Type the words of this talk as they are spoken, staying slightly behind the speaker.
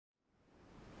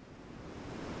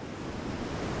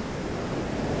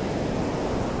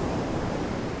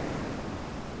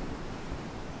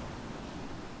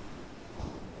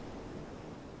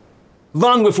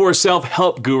Long before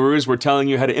self-help gurus were telling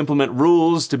you how to implement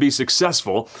rules to be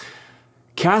successful,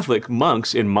 Catholic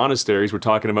monks in monasteries were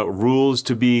talking about rules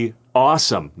to be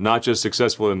awesome, not just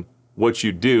successful in what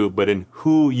you do, but in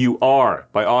who you are.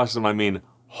 By awesome, I mean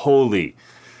holy.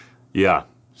 Yeah,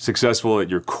 successful at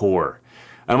your core.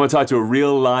 And I'm going to talk to a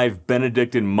real live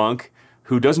Benedictine monk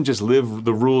who doesn't just live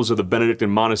the rules of the Benedictine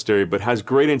monastery, but has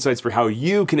great insights for how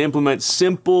you can implement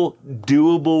simple,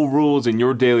 doable rules in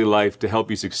your daily life to help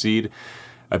you succeed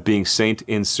at being saint.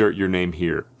 Insert your name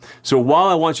here. So while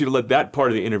I want you to let that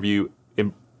part of the interview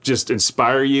just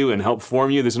inspire you and help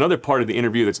form you, there's another part of the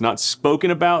interview that's not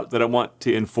spoken about that I want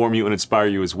to inform you and inspire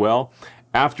you as well.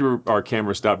 After our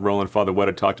camera stopped rolling, Father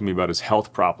Wetta talked to me about his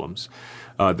health problems.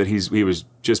 That he was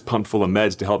just pumped full of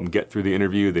meds to help him get through the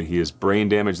interview, that he has brain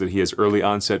damage, that he has early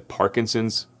onset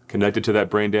Parkinson's connected to that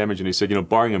brain damage. And he said, you know,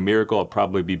 barring a miracle, I'll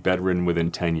probably be bedridden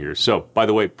within 10 years. So, by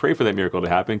the way, pray for that miracle to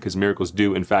happen, because miracles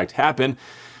do, in fact, happen.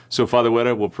 So, Father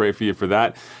Wetta, we'll pray for you for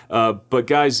that. But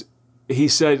guys, he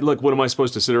said, look, what am I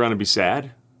supposed to sit around and be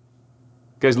sad?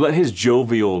 Guys, let his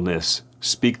jovialness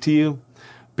speak to you,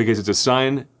 because it's a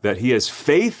sign that he has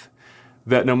faith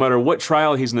that no matter what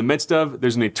trial he's in the midst of,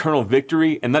 there's an eternal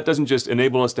victory. And that doesn't just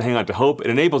enable us to hang on to hope,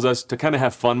 it enables us to kind of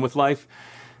have fun with life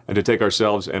and to take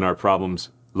ourselves and our problems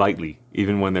lightly,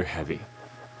 even when they're heavy.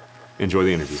 Enjoy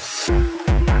the interview.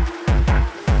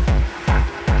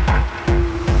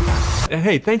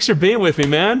 Hey, thanks for being with me,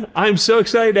 man. I'm so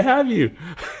excited to have you.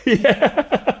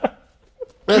 Yeah.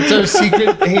 That's our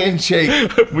secret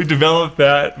handshake. We developed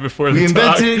that before the talk. We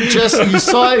invented it, Jesse. You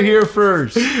saw it here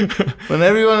first. When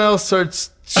everyone else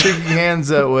starts shaking hands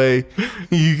that way,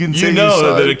 you can say you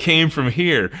know that it came from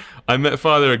here. I met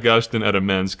Father Augustine at a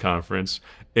men's conference,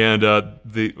 and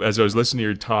as I was listening to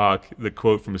your talk, the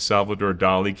quote from Salvador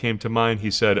Dali came to mind.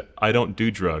 He said, "I don't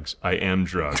do drugs, I am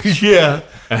drugs." Yeah.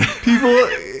 People,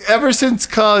 ever since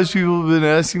college, people have been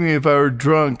asking me if I were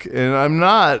drunk, and I'm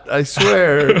not, I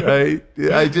swear.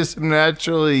 I just am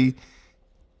naturally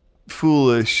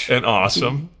foolish. And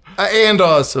awesome. And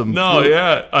awesome. No,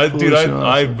 yeah. Dude,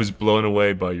 I was blown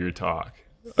away by your talk.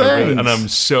 Thanks. And I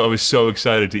was so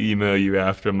excited to email you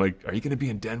after. I'm like, are you going to be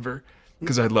in Denver?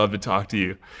 Because I'd love to talk to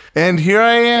you. And here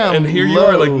I am. And here you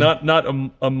are, like not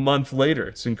a month later.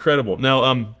 It's incredible.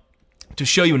 Now, to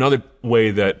show you another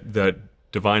way that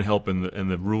divine help and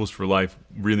the rules for life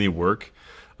really work,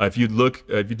 if you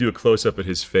do a close up at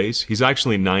his face, he's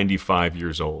actually 95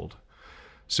 years old.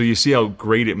 So you see how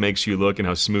great it makes you look and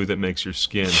how smooth it makes your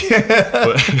skin.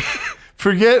 Yeah.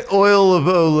 Forget oil of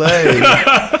Olay.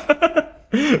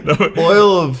 No.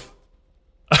 Oil of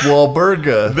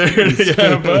Walburga.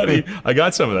 Yeah, buddy. I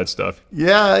got some of that stuff.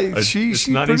 Yeah, she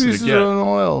produces her own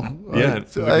oil. Yeah,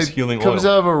 it's healing oil. Comes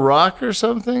out of a rock or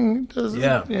something, does it?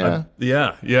 Yeah.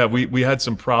 Yeah. We had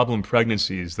some problem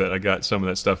pregnancies that I got some of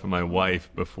that stuff from my wife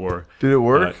before. Did it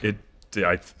work? It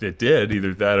did.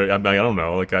 Either that or I don't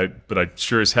know. But I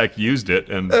sure as heck used it,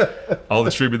 and I'll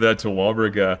attribute that to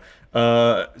Walburga.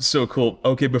 So cool.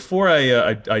 Okay, before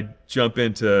I jump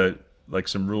into like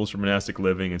some rules for monastic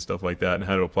living and stuff like that, and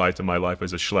how to apply it to my life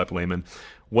as a schlepp layman.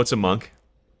 What's a monk?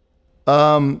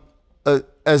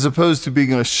 As opposed to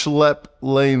being a schlepp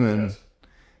layman, yes.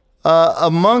 A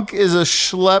monk is a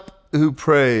schlepp who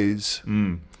prays.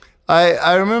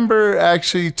 I remember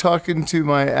actually talking to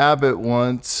my abbot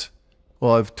once.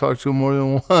 Well, I've talked to him more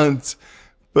than once,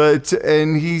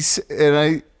 and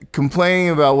I complaining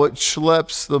about what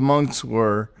schlepps the monks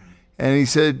were, and he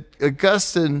said,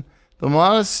 Augustine, the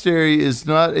monastery is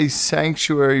not a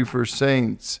sanctuary for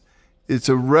saints. It's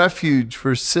a refuge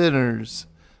for sinners.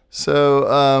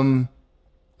 So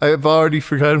I've already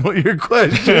forgotten what your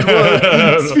question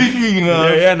was. Speaking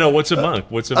of... no, what's a monk?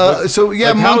 What's a monk? So,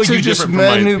 yeah, like, monks are just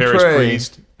men who pray.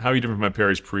 How are you different from my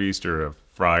parish priest or a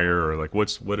friar? Or like,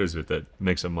 what is it that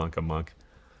makes a monk a monk?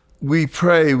 We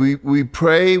pray. We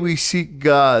pray. We seek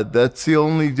God. That's the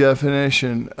only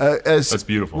definition. That's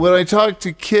beautiful. When I talk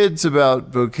to kids about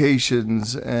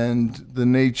vocations and the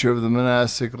nature of the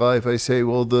monastic life, I say,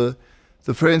 well, the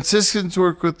Franciscans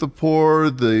work with the poor.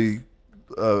 The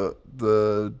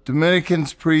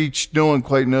Dominicans preach. No one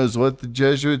quite knows what the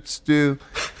Jesuits do,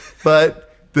 but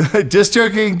just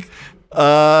joking.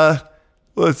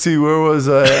 Let's see. Where was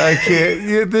I? I can't.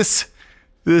 Yeah,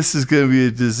 This is going to be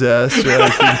a disaster, I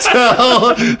can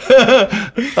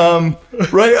tell.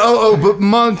 Right? But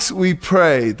monks, we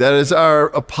pray. That is our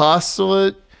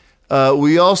apostolate.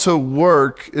 We also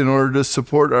work in order to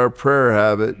support our prayer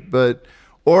habit. But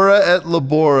Ora et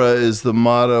labora is the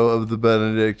motto of the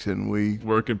Benedictine. We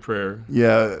Work and prayer.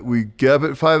 Yeah, we get up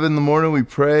at 5 in the morning, we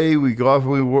pray, we go off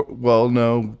and we work. Well,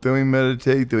 no, then we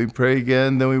meditate, then we pray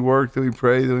again, then we work, then we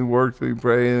pray, then we work, then we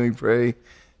pray, then we pray.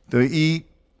 Then we eat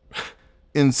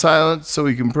in silence so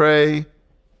we can pray.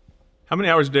 How many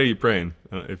hours a day are you praying?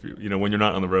 If you know, when you're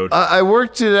not on the road. I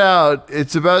worked it out.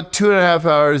 It's about 2.5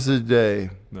 hours a day.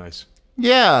 Nice.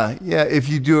 Yeah, if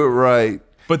you do it right.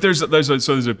 But there's a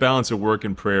balance of work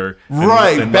and prayer.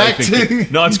 And back to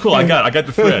no, it's cool. I got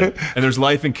the thread. And there's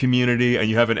life and community, and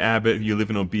you have an abbot you live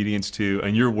in obedience to,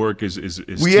 and your work is we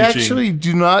teaching. actually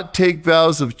do not take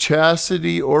vows of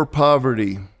chastity or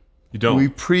poverty. You don't. We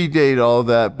predate all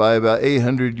that by about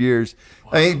 800 years.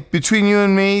 Wow. I mean, between you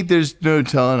and me, there's no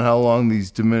telling how long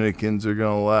these Dominicans are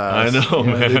going to last. I know,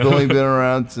 man. They've only been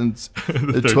around since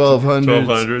the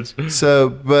 1200s. So,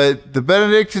 but the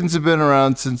Benedictines have been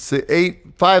around since the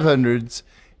 500s,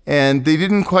 and they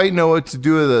didn't quite know what to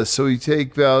do with us. So we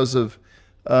take vows of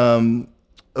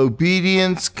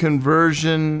obedience,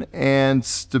 conversion, and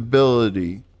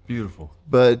stability. Beautiful.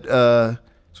 But so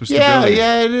stability.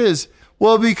 yeah, it is.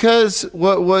 Well, because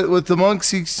what the monk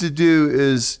seeks to do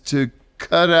is to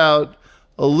cut out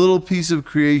a little piece of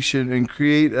creation and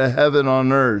create a heaven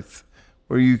on earth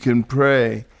where you can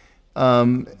pray.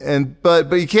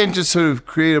 But you can't just sort of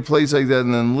create a place like that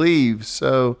and then leave.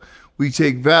 So we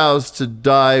take vows to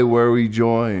die where we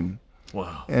join.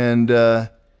 Wow. And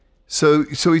so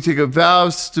we take a vow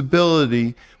of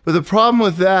stability. But the problem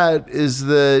with that is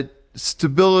that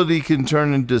stability can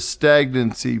turn into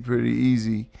stagnancy pretty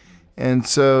easy. And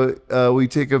so we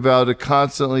take a vow to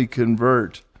constantly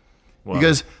convert. Wow.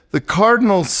 Because the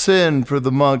cardinal sin for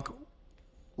the monk,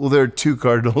 well, there are 2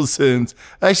 cardinal sins.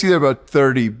 Actually, there are about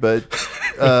 30, but 2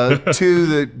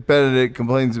 that Benedict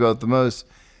complains about the most.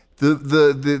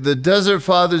 The Desert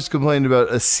Fathers complained about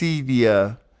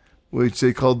acedia, which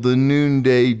they called the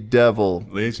noonday devil.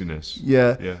 Laziness.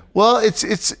 Yeah. Well,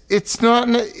 it's not.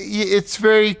 It's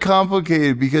very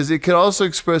complicated because it can also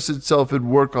express itself in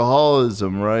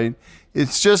workaholism, right?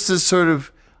 It's just this sort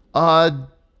of odd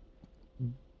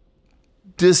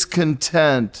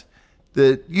discontent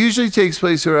that usually takes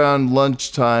place around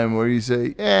lunchtime, where you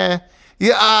say, Yeah,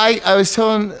 I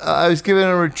was giving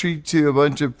a retreat to a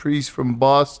bunch of priests from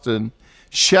Boston.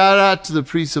 Shout out to the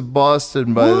priests of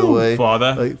Boston, by the way.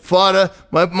 Father. Like, Father,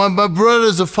 my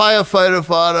brother's a firefighter,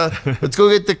 Father. Let's go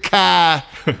get the car.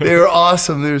 They were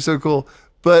awesome. They were so cool.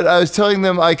 But I was telling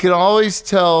them I can always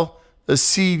tell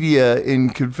acedia in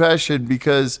confession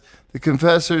because the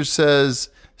confessor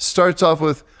starts off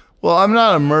with, well, I'm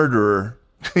not a murderer.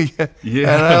 Yeah.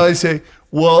 And I always say,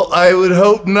 well, I would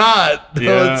hope not. But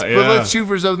let's shoot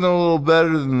for something a little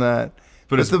better than that.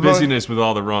 But it's the busyness with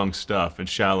all the wrong stuff and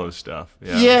shallow stuff.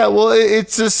 Yeah, well,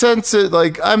 it's a sense that,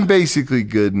 like, I'm basically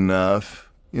good enough.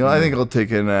 You know, I think I'll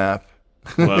take a nap.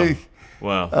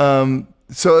 Wow.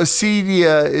 So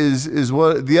acedia is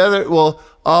what the other. Well,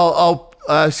 I'll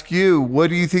ask you. What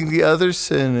do you think the other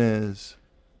sin is?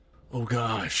 Oh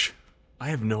gosh, I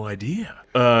have no idea.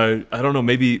 I don't know.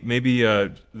 Maybe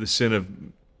the sin of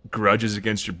grudges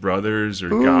against your brothers or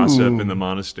gossip in the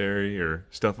monastery or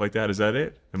stuff like that. Is that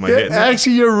it? Am I hitting that?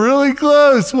 Actually, you're really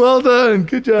close. Well done.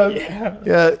 Good job.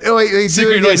 Yeah. Oh, wait.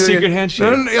 Secret handshake.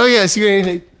 Oh, yeah. Secret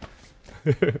handshake.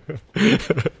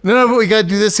 No, but we got to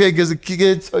do this guy because it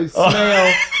gets a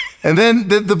snail. And then,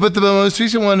 but the most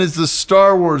recent one is the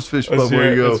Star Wars fish bump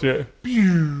where you go.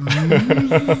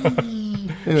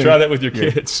 Anyway, try that with your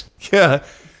kids. Yeah.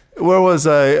 Where was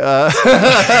I?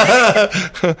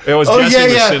 It was guessing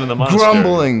the sin in the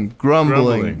monastery.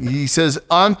 Grumbling. He says,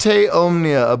 ante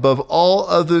omnia, above all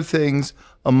other things,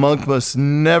 a monk must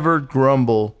never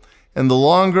grumble. And the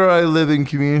longer I live in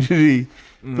community,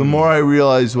 the more I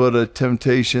realize what a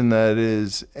temptation that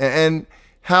is. And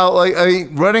how, like, I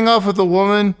mean, running off with a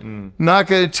woman, not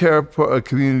going to tear a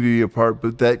community apart,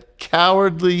 but that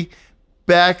cowardly,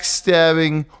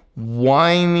 backstabbing,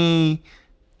 whiny,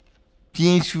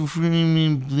 yeah.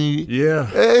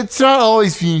 it's not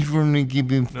always No,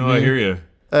 I hear you.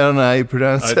 I don't know how you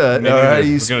pronounce that or how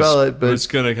you spell it, but it's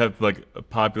gonna have like a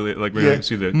populate. Like we're gonna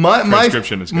see the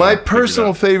transcription. My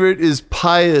personal favorite is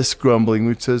pious grumbling,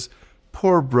 which says,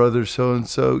 "Poor brother so and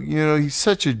so. You know, he's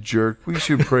such a jerk. We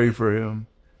should pray for him."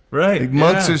 Right. Like,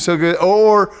 monks are so good.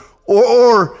 Or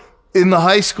in the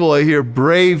high school, I hear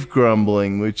brave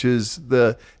grumbling, which is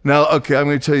now. Okay, I'm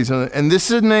going to tell you something, and this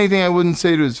isn't anything I wouldn't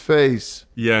say to his face.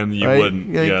 Yeah, and you wouldn't.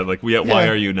 Yeah, why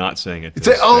are you not saying it?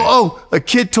 A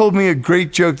kid told me a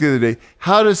great joke the other day.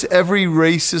 How does every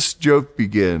racist joke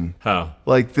begin? How?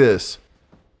 Like this.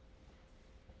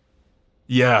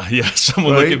 Yeah,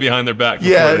 someone Right? looking behind their back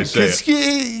before Yeah, they say because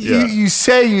it. you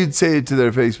say you'd say it to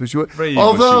their face, but you would. Right,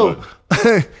 Although,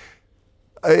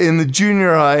 in the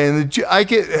junior high, I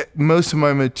get most of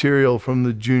my material from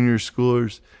the junior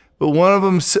schoolers. But one of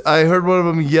them, I heard one of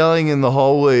them yelling in the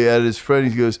hallway at his friend.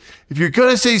 He goes, "If you're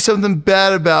gonna say something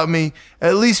bad about me,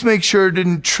 at least make sure it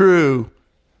isn't true."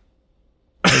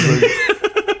 I was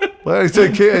like, well, I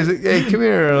said, "Hey, come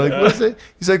here." I'm like, what's it?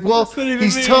 He's like, "Well,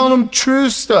 he's telling them true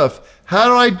stuff. How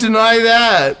do I deny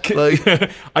that?" Like,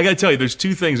 I gotta tell you, there's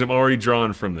two things I've already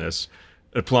drawn from this,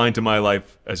 applying to my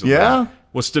life as a Yeah? leader.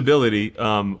 Well, stability.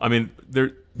 I mean,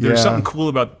 there's something cool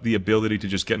about the ability to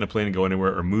just get in a plane and go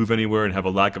anywhere or move anywhere and have a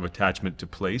lack of attachment to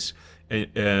place, and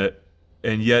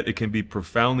yet it can be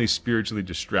profoundly spiritually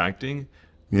distracting.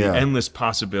 Yeah. The endless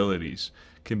possibilities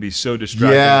can be so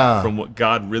distracting from what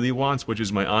God really wants, which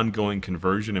is my ongoing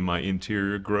conversion and my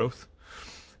interior growth.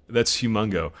 That's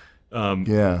humongo.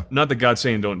 Not that God's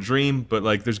saying don't dream, but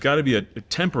like there's got to be a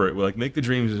temperate, like make the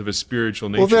dreams of a spiritual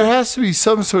nature. well, there has to be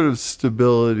some sort of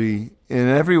stability in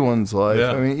everyone's life.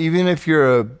 Yeah. I mean, even if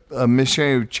you're a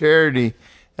missionary of charity,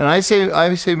 and I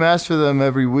say mass for them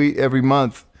every week, every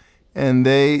month, and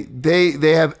they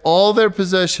have all their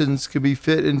possessions could be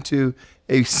fit into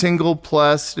a single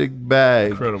plastic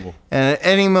bag. Incredible. And at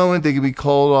any moment they could be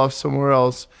called off somewhere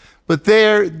else. But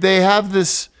they have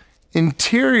this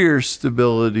interior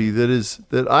stability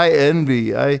that I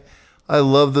envy. I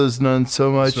love those nuns so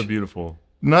much. So beautiful.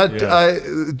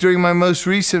 During my most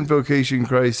recent vocation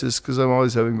crisis, because I'm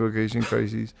always having vocation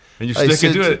crises. And you're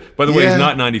sticking to it. By the way, he's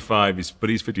not 95, but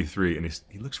he's 53, and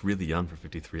he looks really young for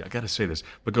 53. I got to say this,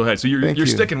 but go ahead. So you're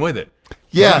sticking with it.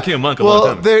 Yeah. You became a monk a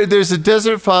long time. There's a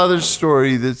Desert Father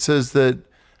story that says that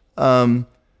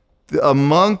a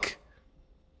monk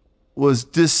was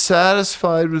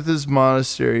dissatisfied with his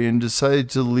monastery and decided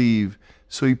to leave.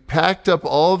 So he packed up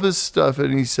all of his stuff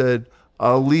and he said,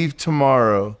 "I'll leave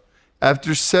tomorrow."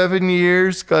 After 7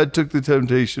 years, God took the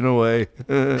temptation away.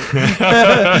 And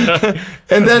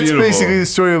that's basically the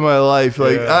story of my life.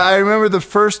 Like, I remember the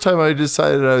first time I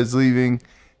decided I was leaving.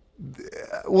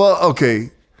 Well,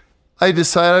 okay, I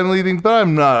decided I'm leaving, but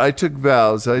I'm not. I took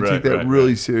vows. I take that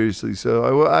really seriously.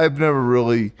 So I've never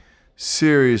really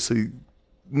seriously,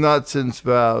 not since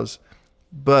vows.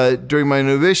 But during my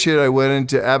novitiate, I went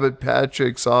into Abbot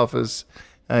Patrick's office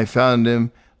and I found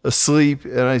him asleep.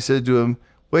 And I said to him,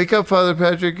 "Wake up, Father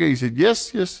Patrick." And he said,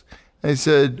 "Yes, yes." I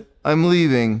said, "I'm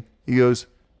leaving." He goes,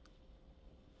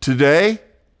 "Today?"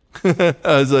 I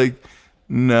was like,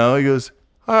 "No." He goes,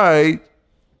 "All right,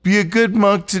 be a good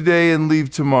monk today and leave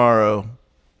tomorrow."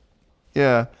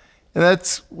 Yeah. And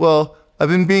I've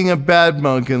been being a bad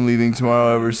monk and leaving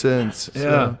tomorrow ever since. Yeah.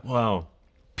 So. Wow.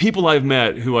 People I've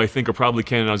met who I think are probably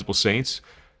canonizable saints,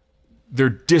 they're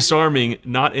disarming,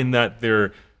 not in that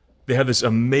they have this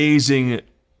amazing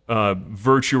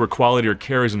virtue or quality or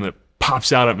charisma that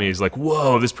pops out at me. It's like,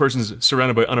 whoa, this person's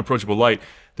surrounded by unapproachable light.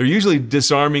 They're usually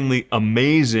disarmingly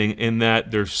amazing in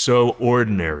that they're so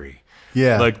ordinary.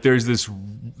 Yeah. Like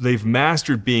they've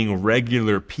mastered being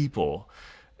regular people.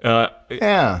 I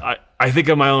think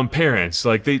of my own parents.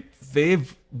 Like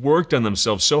they've worked on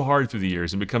themselves so hard through the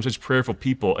years and become such prayerful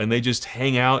people, and they just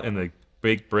hang out and they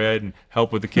bake bread and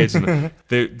help with the kids, and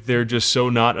they're just so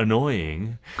not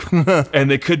annoying. And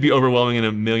they could be overwhelming in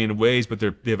a million ways, but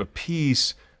they have a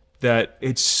peace that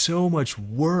it's so much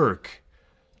work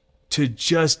to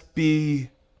just be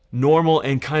normal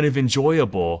and kind of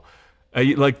enjoyable.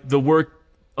 Like the work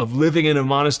of living in a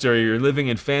monastery or living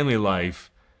in family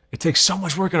life, it takes so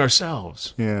much work on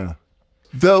ourselves. Yeah.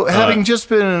 Though, having just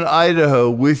been in Idaho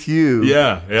with you,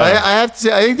 I have to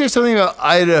say, I think there's something about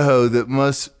Idaho that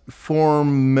must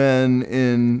form men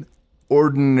in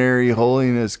ordinary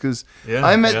holiness. Because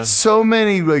I met so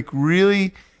many, like,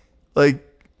 really, like,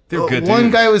 they're good one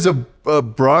dudes. guy was a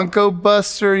Bronco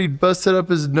buster. He busted up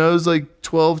his nose like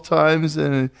 12 times,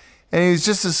 and he was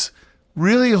just this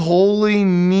really holy,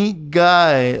 neat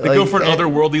guy. They go for an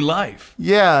otherworldly life.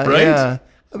 Yeah, right? Yeah.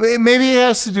 I mean, maybe it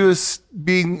has to do with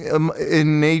being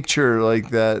in nature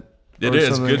like that. It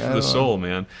is good for the soul,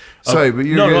 man. Sorry, but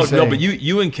you're gonna say. No, but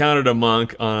you encountered a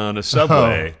monk on a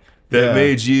subway that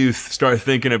made you start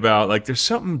thinking about, like, there's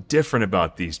something different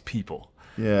about these people.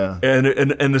 Yeah.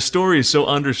 And the story is so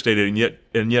understated,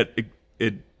 and yet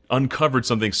it uncovered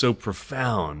something so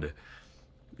profound.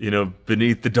 You know,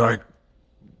 beneath the dark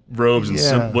robes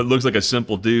and what looks like a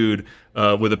simple dude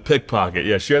with a pickpocket.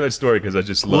 Yeah, share that story, because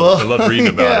I love reading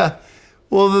about it.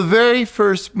 Well, the very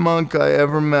first monk I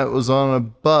ever met was on a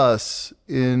bus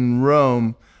in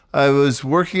Rome. I was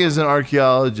working as an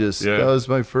archaeologist. Yeah. That was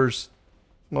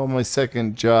my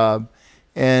second job.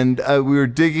 And we were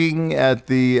digging at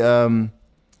the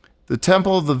the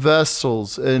Temple of the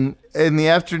Vestals. And in the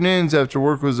afternoons after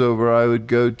work was over, I would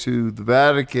go to the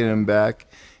Vatican and back.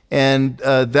 And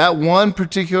that one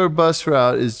particular bus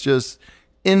route is just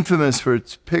infamous for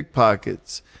its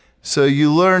pickpockets. So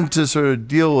you learn to sort of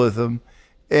deal with them.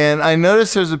 And I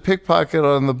noticed there's a pickpocket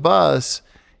on the bus,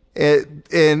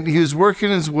 and he was working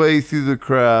his way through the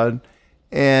crowd.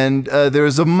 And there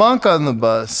was a monk on the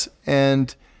bus.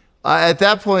 And at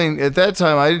that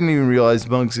time, I didn't even realize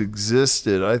monks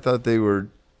existed. I thought they were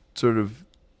sort of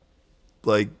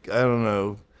like, I don't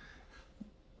know,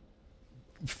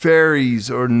 fairies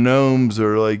or gnomes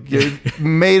or like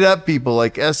made up people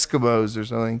like Eskimos or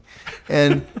something.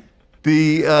 And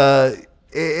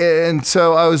and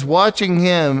so I was watching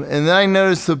him, and then I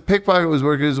noticed the pickpocket was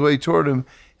working his way toward him,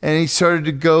 and he started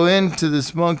to go into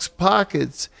this monk's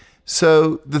pockets.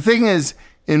 So the thing is,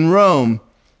 in Rome,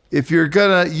 if you're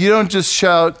you don't just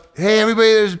shout, "Hey,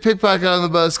 everybody, there's a pickpocket on the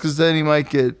bus," because then he might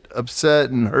get upset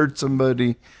and hurt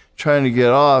somebody trying to get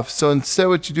off. So instead,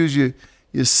 what you do is you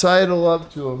sidle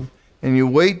up to them, and you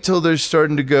wait till they're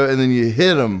starting to go, and then you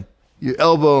hit them. You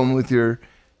elbow them with your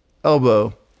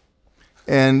elbow.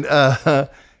 And so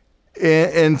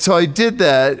I did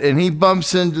that, and he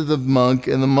bumps into the monk,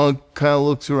 and the monk kind of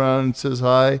looks around and says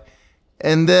hi,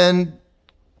 and then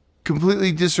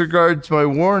completely disregards my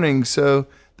warning. So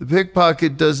the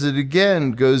pickpocket does it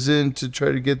again, goes in to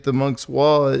try to get the monk's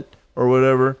wallet or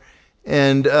whatever,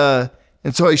 and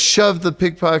so I shoved the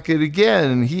pickpocket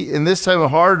again, and this time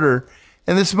harder,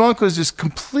 and this monk was just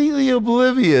completely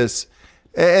oblivious.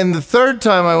 And the third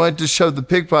time I went to shove the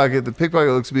pickpocket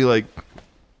looks at me like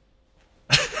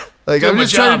I'm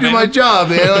just trying to do my job,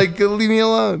 man. Like, leave me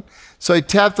alone. So I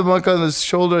tapped the monk on the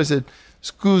shoulder. I said,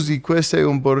 "Scusi, questo è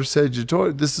un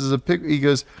borseggiatore." This is a pick. He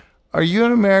goes, "Are you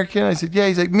an American?" I said, "Yeah."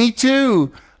 He's like, "Me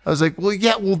too." I was like, "Well,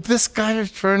 yeah. Well, this guy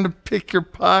is trying to pick your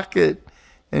pocket."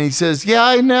 And he says, "Yeah,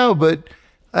 I know, but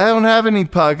I don't have any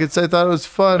pockets. I thought it was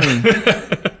funny."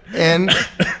 And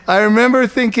I remember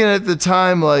thinking at the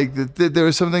time, like, that there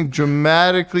was something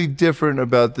dramatically different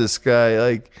about this guy.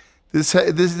 Like, this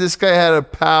guy had a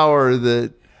power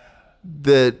that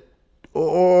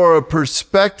or a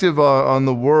perspective on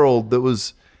the world that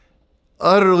was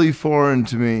utterly foreign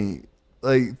to me.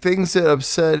 Like, things that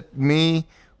upset me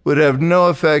would have no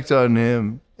effect on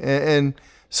him. And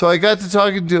so I got to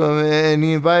talking to him, and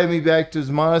he invited me back to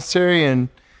his monastery, and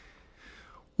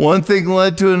one thing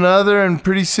led to another, and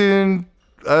pretty soon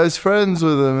I was friends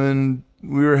with him, and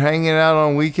we were hanging out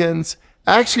on weekends.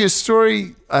 Actually, a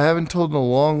story I haven't told in a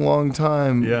long, long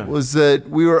time was that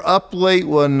we were up late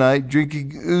one night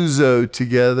drinking ouzo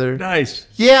together. Nice.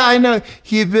 Yeah, I know.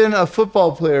 He had been a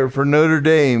football player for Notre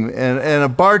Dame and a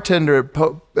bartender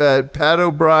at Pat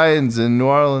O'Brien's in New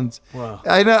Orleans. Wow.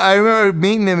 I know. I remember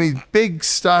meeting him. He's a big,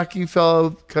 stocky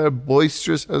fellow, kind of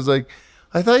boisterous. I was like,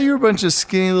 "I thought you were a bunch of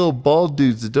skinny little bald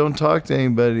dudes that don't talk to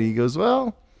anybody." He goes,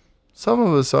 "Well, some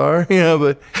of us are,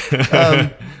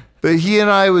 but he and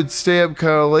I would stay up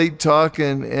kind of late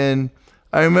talking, and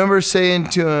I remember saying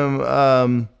to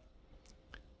him,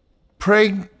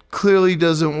 "Praying clearly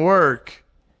doesn't work,"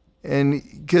 and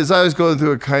because I was going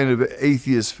through a kind of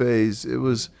atheist phase.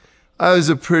 I was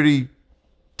a pretty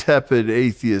tepid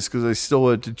atheist because I still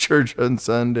went to church on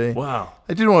Sunday. Wow.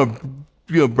 I didn't want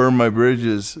to burn my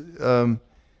bridges,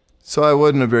 so I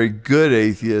wasn't a very good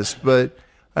atheist. But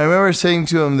I remember saying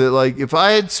to him that, like, if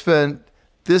I had spent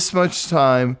this much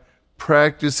time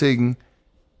practicing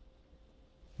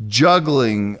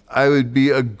juggling, I would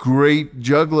be a great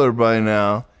juggler by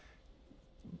now.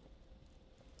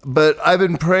 But I've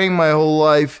been praying my whole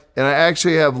life, and I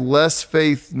actually have less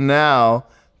faith now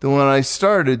than when I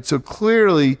started. So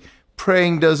clearly,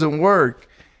 praying doesn't work.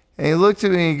 And he looked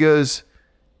at me and he goes,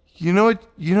 You know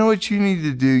what you need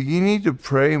to do? You need to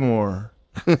pray more."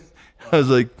 I was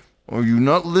like, "Are you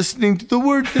not listening to the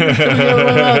words that are coming out of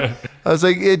my mouth?" I was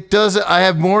like, "It doesn't. I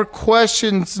have more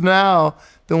questions now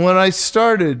than when I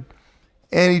started."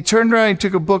 And he turned around and he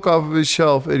took a book off of his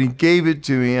shelf and he gave it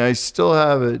to me, and I still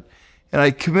have it. And I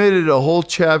committed a whole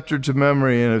chapter to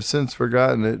memory and have since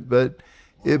forgotten it. But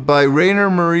by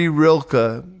Rainer Marie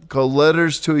Rilke, called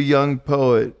 "Letters to a Young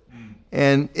Poet."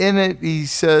 And in it, he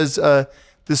says,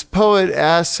 this poet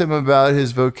asks him about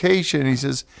his vocation. He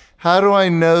says, "How do I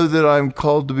know that I'm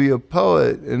called to be a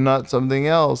poet and not something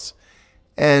else?"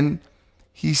 And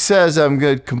he says, I'm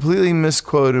going to completely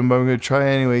misquote him, but I'm going to try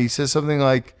anyway. He says something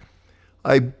like,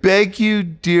 "I beg you,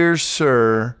 dear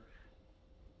sir,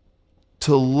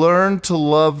 to learn to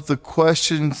love the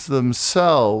questions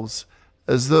themselves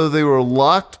as though they were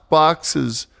locked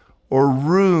boxes or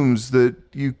rooms that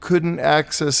you couldn't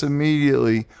access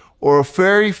immediately, or a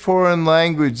very foreign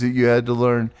language that you had to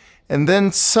learn. And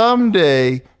then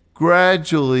someday,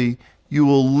 gradually, you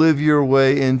will live your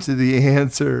way into the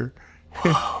answer.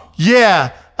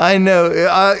 Yeah, I know.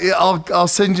 I'll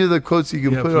send you the quotes you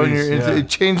can put on your. It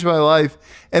changed my life.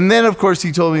 And then, of course,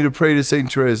 he told me to pray to Saint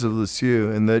Thérèse of Lisieux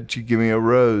and that she'd give me a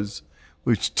rose,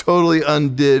 which totally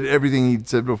undid everything he'd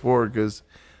said before, because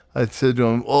I said to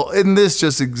him, well, isn't this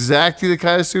just exactly the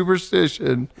kind of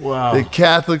superstition that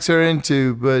Catholics are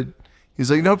into? But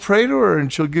he's like, no, pray to her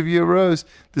and she'll give you a rose.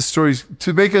 The story's,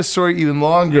 to make a story even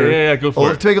longer. Yeah, go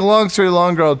for it. To make a long story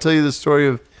longer, I'll tell you the story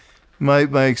of my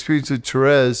experience with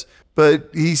Thérèse. But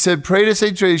he said, pray to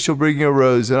Saint Thérèse, she'll bring you a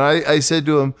rose. And I said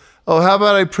to him, oh, how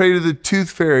about I pray to the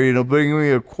tooth fairy and he'll bring me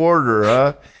a quarter,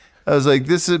 huh? I was like,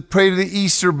 pray to the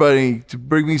Easter bunny to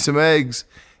bring me some eggs.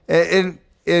 And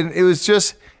it was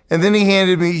just, and then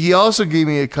he also gave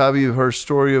me a copy of her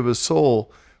Story of a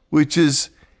Soul, which is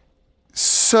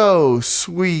so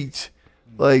sweet.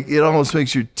 Like, it almost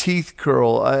makes your teeth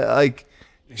curl.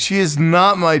 She is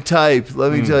not my type,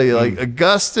 let me tell you. Like,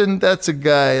 Augustine, that's a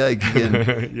guy like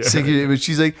singing, but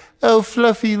she's like, oh,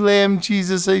 fluffy lamb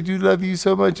Jesus, I do love you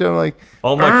so much. I'm like,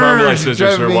 all my Carmelite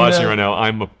sisters who are watching right now,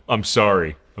 I'm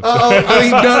sorry.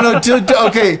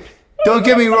 Okay, don't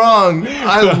get me wrong.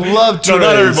 I love Thérèse. No,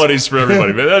 not everybody's for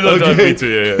everybody, man. That's me too.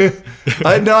 Yeah.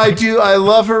 I do. I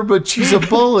love her, but she's a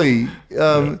bully.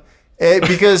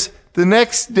 Because the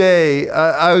next day,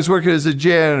 I was working as a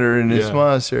janitor in this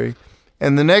monastery.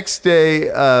 And the next day,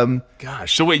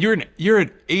 gosh. So wait, you're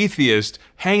an atheist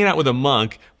hanging out with a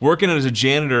monk, working as a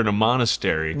janitor in a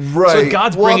monastery. Right. So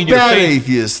God's bringing you to faith.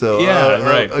 Atheist though. Yeah,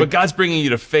 right. But God's bringing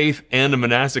you to faith and a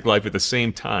monastic life at the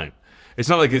same time. It's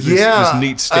not like it's this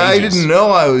neat stages. I didn't know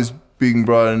I was being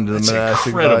brought into the monastic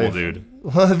incredible, life. Dude.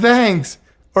 Well, thanks.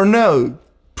 Or no,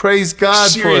 praise God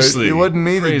Seriously, for it. It wasn't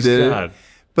me that did it.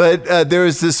 But there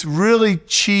was this really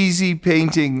cheesy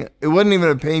painting. It wasn't even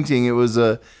a painting. It was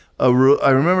I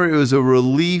remember it was a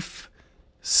relief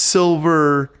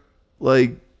silver,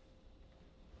 like,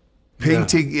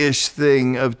 painting-ish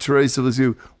thing of Thérèse of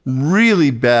Lisieux.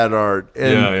 Really bad art.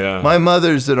 And my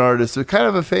mother's an artist, so kind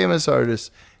of a famous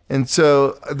artist. And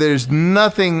so there's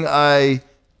nothing I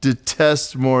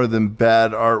detest more than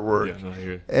bad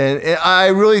artwork. And I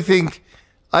really think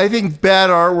bad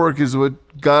artwork is what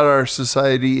got our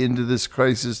society into this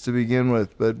crisis to begin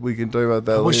with, but we can talk about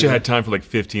that later. I wish I had time for like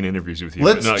 15 interviews with you.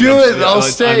 Let's do it. I'll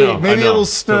stay. Maybe it'll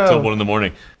snow. Till 1 in the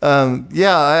morning.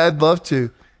 Yeah, I'd love to.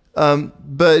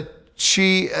 But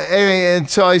anyway, and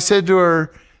so I said to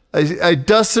her, I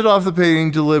dusted off the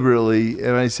painting deliberately,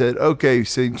 and I said, okay,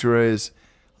 Saint Thérèse,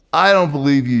 I don't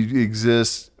believe you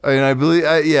exist. I mean, I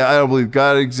don't believe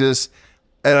God exists,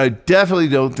 and I definitely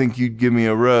don't think you'd give me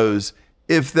a rose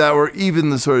if that were even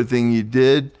the sort of thing you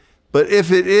did. But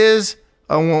if it is,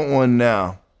 I want one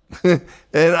now.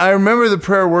 And I remember the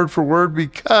prayer word for word,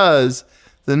 because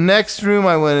the next room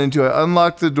I went into, I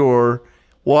unlocked the door,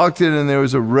 walked in, and there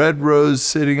was a red rose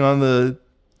sitting on the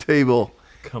table.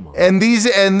 Come on. And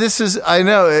this is, I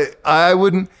know, I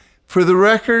wouldn't, for the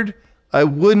record, I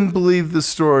wouldn't believe the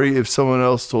story if someone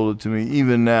else told it to me,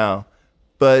 even now.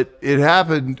 But it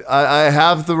happened. I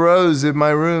have the rose in my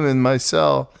room, in my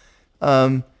cell.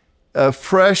 A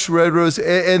fresh red rose.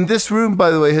 And this room, by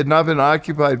the way, had not been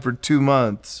occupied for 2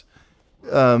 months.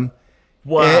 Wow.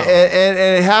 And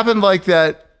it happened like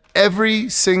that every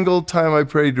single time I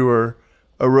prayed to her,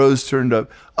 a rose turned up.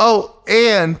 Oh,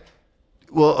 and,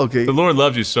 well, okay. The Lord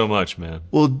loves you so much, man.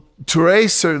 Well,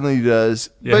 Thérèse certainly does.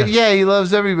 Yeah. But yeah, he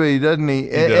loves everybody, doesn't he? He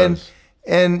does.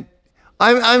 And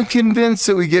I'm convinced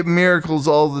that we get miracles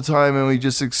all the time and we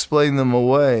just explain them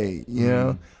away. You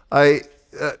know,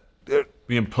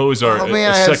 we impose our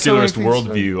secularist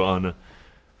worldview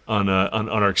on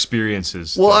our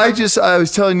experiences. Well, I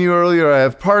was telling you earlier, I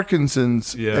have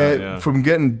Parkinson's from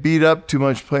getting beat up too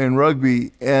much playing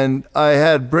rugby, and I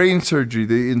had brain surgery.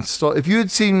 If you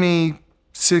had seen me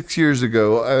 6 years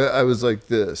ago, I was like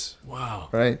this. Wow.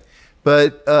 Right?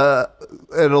 But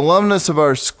an alumnus of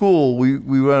our school,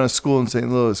 we run a school in St.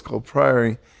 Louis called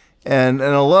Priory, and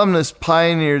an alumnus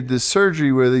pioneered this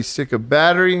surgery where they stick a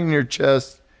battery in your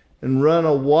chest and run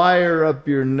a wire up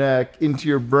your neck into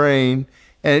your brain,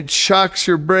 and it shocks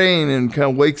your brain and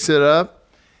kind of wakes it up.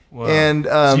 Wow. And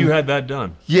so you had that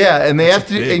done. Yeah, and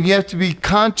you have to be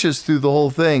conscious through the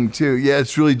whole thing too. Yeah,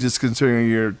 it's really disconcerting.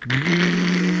 You're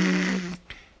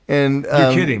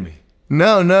kidding me.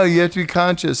 No, you have to be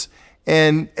conscious.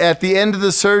 And at the end of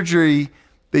the surgery,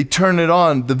 they turn it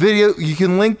on. The video, you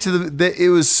can link to it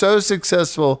was so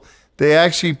successful, they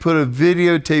actually put a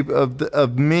videotape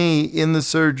of me in the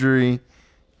surgery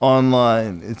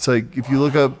online. It's like if you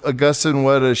look up Augustine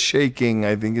Wetta shaking,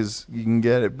 I think you can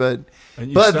get it. But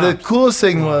the coolest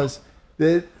thing was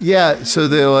that so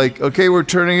they're like, okay, we're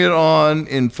turning it on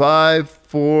in 5,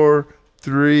 4,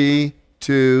 3,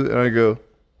 2, and I go,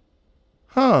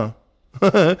 huh.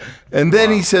 And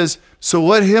then he says, so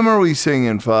what hymn are we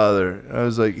singing, Father? I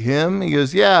was like, hymn? He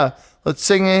goes, yeah, let's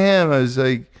sing a hymn. I was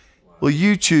like, well,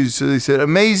 you choose. So they said,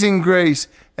 Amazing Grace.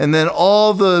 And then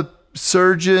all the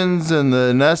surgeons and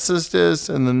the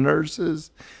anesthetists and the nurses,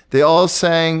 they all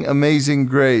sang Amazing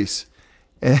Grace.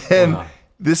 And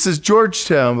this is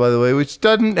Georgetown, by the way, which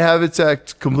doesn't have its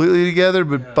act completely together,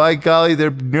 but by golly,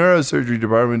 their neurosurgery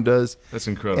department does. That's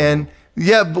incredible. And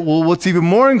but what's even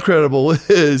more incredible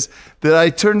is that I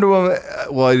turned to him.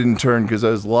 Well, I didn't turn because I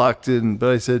was locked in, but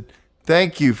I said,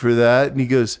 thank you for that. And he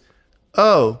goes,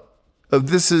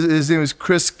 his name is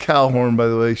Chris Calhorn, by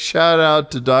the way. Shout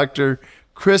out to Dr.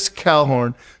 Chris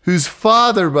Calhorn, whose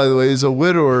father, by the way, is a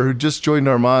widower who just joined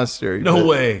our monastery. No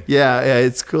way. Yeah,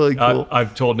 it's really cool.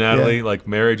 I've told Natalie, like,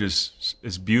 marriage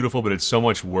is beautiful, but it's so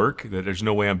much work that there's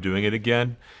no way I'm doing it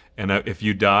again. And if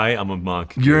you die, I'm a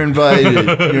monk. You're invited.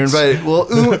 You're invited. Well,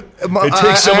 it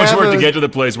takes so much work to get to the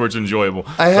place where it's enjoyable.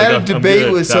 I had a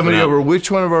debate with somebody over which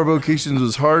one of our vocations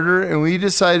was harder, and we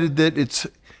decided that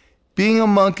being a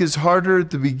monk is harder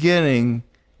at the beginning,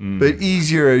 but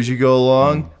easier as you go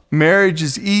along. Marriage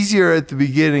is easier at the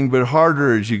beginning, but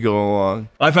harder as you go along.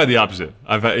 I've had the opposite.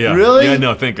 Really? Yeah,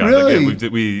 no, thank God.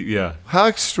 Really? Yeah. How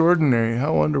extraordinary.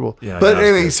 How wonderful. Yeah, but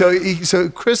anyway, so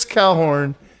Chris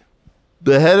Calhorn,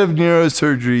 the head of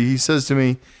neurosurgery, he says to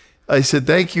me, I said,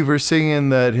 thank you for singing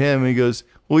that hymn. He goes,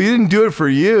 well, you didn't do it for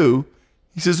you.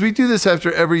 He says, we do this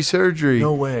after every surgery.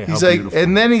 No way. He's like, beautiful.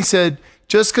 And then he said,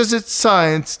 just because it's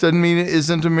science doesn't mean it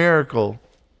isn't a miracle.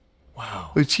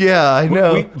 Wow. Which, I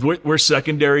know. We're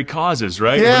secondary causes,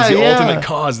 right? Yeah, it's the ultimate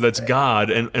cause, that's God,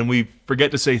 and we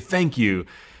forget to say thank you.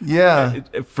 Yeah.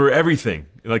 For everything.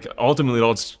 Like, ultimately, it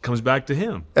all comes back to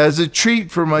Him. As a treat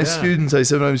for my students, I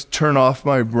sometimes turn off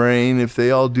my brain if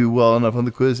they all do well enough on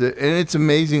the quiz. And it's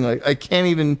amazing. Like, I can't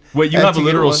even... Wait, you have a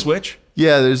literal switch?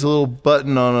 Yeah, there's a little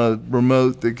button on a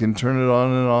remote that can turn it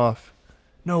on and off.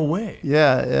 No way.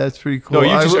 Yeah, it's pretty cool. No,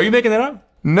 are you making that up?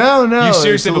 No. You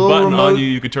seriously have a button on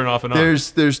you could turn off and on?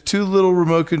 There's two little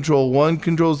remote control. One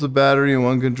controls the battery and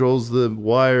one controls the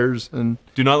wires. And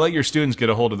do not let your students get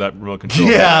a hold of that remote control.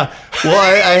 Yeah. Well,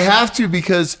 I have to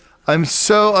because I'm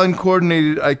so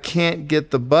uncoordinated I can't get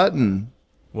the button.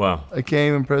 Wow. I can't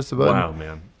even press the button. Wow,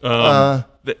 man.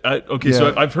 Okay,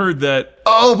 so I've heard that...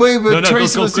 Oh, wait, but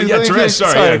Tracy, Thérèse,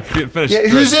 sorry. Finish. Yeah,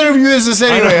 whose interview is this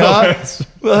anyway, huh?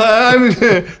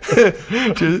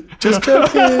 Just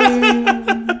joking.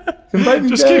 Invite me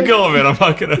Just back. keep going, man. I'm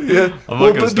not gonna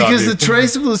stop because you. the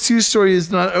Thérèse of Lisieux story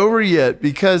is not over yet,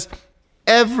 because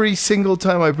every single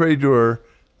time I prayed to her,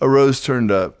 a rose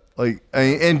turned up.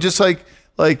 And just like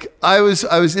I was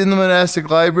in the monastic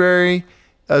library,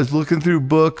 I was looking through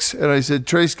books, and I said,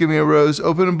 Trace, give me a rose.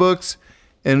 Open the books,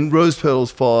 and rose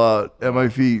petals fall out at my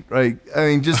feet. Right? I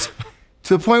mean, just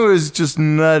to the point where it was just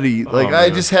nutty. I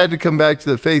just had to come back to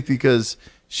the faith because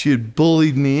she had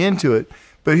bullied me into it.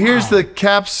 But here's the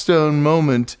capstone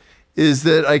moment, is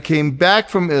that I came back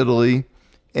from Italy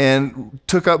and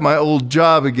took up my old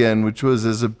job again, which was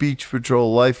as a beach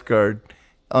patrol lifeguard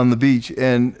on the beach,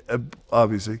 and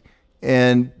obviously.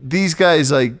 And these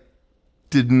guys,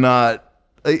 did not...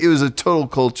 It was a total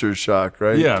culture shock,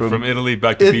 right? Yeah, from Italy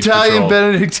back to beach patrol. Italian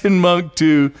Benedictine monk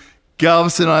to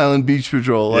Galveston Island beach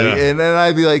patrol. And then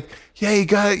I'd be like, yeah, you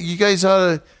guys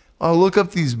ought to look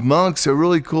up these monks. They're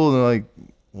really cool. And they're like,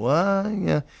 what?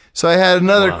 Yeah. So I had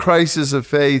another crisis of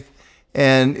faith,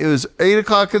 and it was 8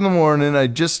 o'clock in the morning. I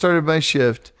just started my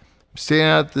shift. I'm staying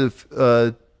at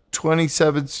the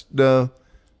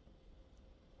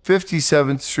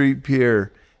 57th Street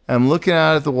Pier. I'm looking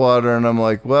out at the water, and I'm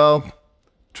like, well...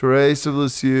 Thérèse of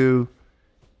Lisieux.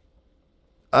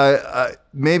 I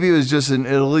maybe it was just an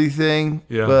Italy thing,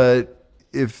 but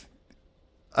if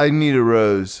I need a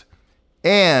rose,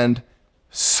 and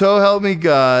so help me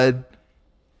God,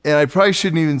 and I probably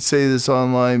shouldn't even say this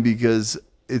online because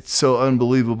it's so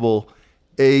unbelievable.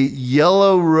 A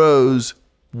yellow rose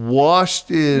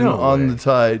washed in on the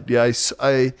tide. Yeah,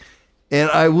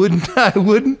 I wouldn't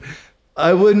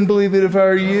believe it if I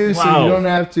were you. So you don't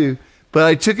have to. But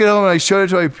I took it home and I showed it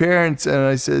to my parents, and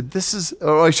I said,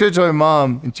 I showed it to my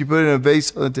mom, and she put it in a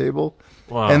vase on the table.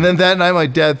 Wow. And then that night my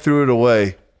dad threw it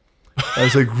away. I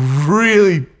was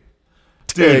really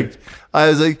ticked. I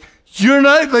was like, you're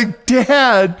not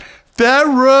Dad, that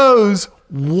rose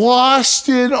washed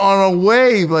in on a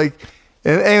wave. And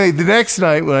anyway, the next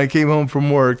night when I came home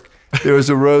from work, there was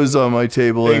a rose on my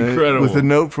table Incredible. with a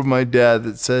note from my dad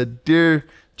that said, "Dear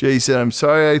Jason, I'm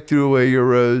sorry I threw away your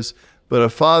rose, but a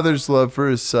father's love for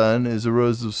his son is a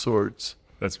rose of sorts."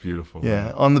 That's beautiful.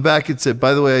 Yeah. On the back it said,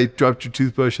 "By the way, I dropped your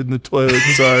toothbrush in the toilet.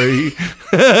 Sorry."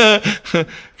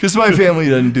 Because my family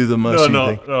doesn't do the mushy thing.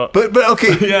 No. But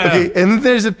okay. Yeah. Okay. And then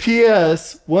there's a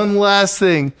PS. One last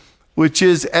thing, which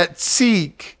is at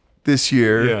Seek this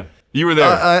year. Yeah. You were there.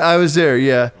 I was there.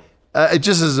 Yeah.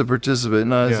 Just as a participant,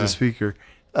 not as a speaker.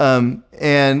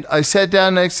 And I sat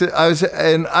down next to.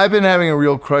 And I've been having a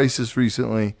real crisis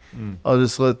recently. I'll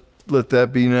just let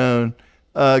that be known.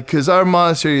 Because our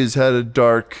monastery has had a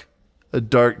dark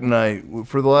night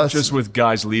for the last. Just with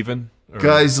guys leaving.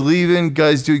 Guys leaving,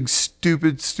 guys doing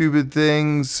stupid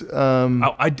things.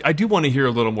 I do want to hear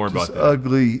a little more about that.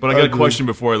 Ugly. But I got a question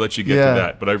before I let you get to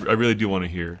that. But I really do want to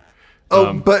hear.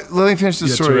 But let me finish the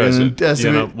story. Thérèse,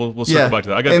 and we'll circle back to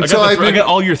that. I got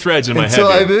all your threads in my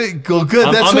head. Good.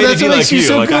 That's what makes you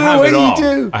so good at what you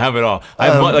do. I have it all. I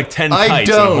have like 10 kites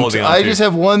that I'm holding on to. I just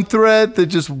have one thread that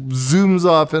just zooms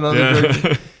off in other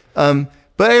directions.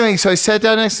 But anyway, so I sat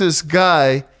down next to this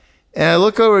guy, and I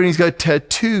look over, and he's got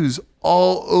tattoos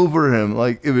all over him,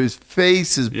 like his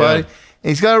face, his body, and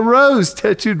he's got a rose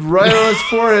tattooed right on his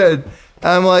forehead. And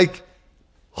I'm like,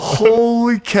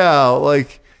 holy cow!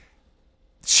 Like,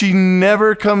 she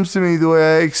never comes to me the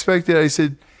way I expected. I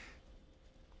said,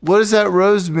 "What does that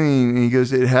rose mean?" And he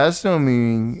goes, "It has no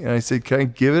meaning." And I said, "Can I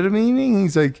give it a meaning?"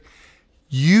 He's like,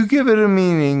 "You give it a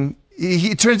meaning."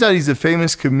 It turns out he's a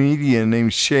famous comedian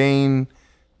named Shane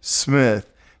Smith.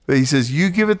 But he says, "You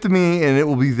give it the meaning, and it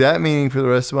will be that meaning for the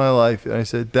rest of my life." And I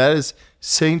said, "That is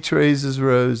St. Therese's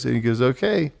rose." And he goes,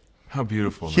 "Okay." How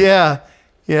beautiful. Man. Yeah.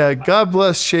 Yeah. God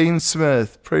bless Shane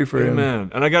Smith. Pray for him.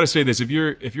 Amen. And I got to say this, if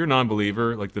you're a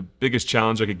non-believer, like the biggest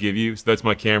challenge I could give you, so that's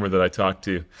my camera that I talk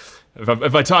to.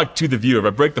 If I talk to the viewer, if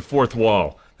I break the fourth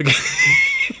wall,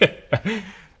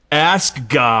 ask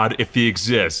God if he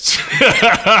exists.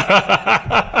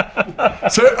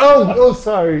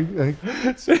 Sorry.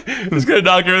 This guy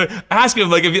doctor, ask him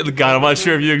like, if God, I'm not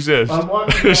sure if you exist.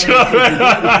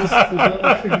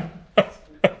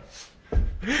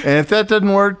 And if that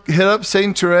doesn't work, hit up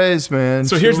St. Therese, man.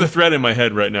 So here's the thread in my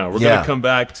head right now. We're going to come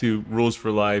back to rules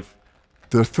for life.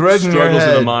 The thread in your struggles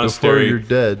head in the monastery. before you're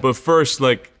dead. But first,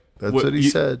 like... That's what he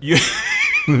said.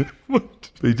 But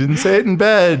he didn't say it in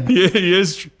bed. He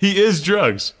is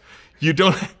drugs. You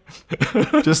don't...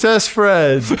 Just ask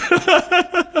Fred.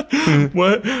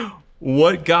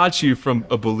 What got you from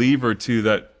a believer to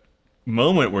that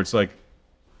moment where it's like,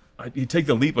 you take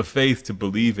the leap of faith to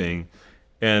believing,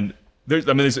 and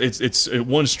it's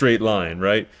one straight line,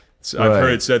 right? So I've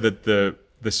heard it said that the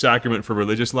sacrament for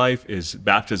religious life is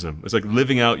baptism. It's like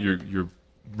living out your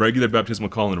regular baptismal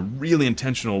call in a really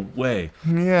intentional way.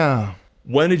 Yeah.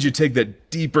 When did you take that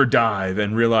deeper dive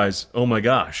and realize, oh my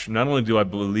gosh, not only do I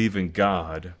believe in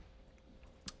God,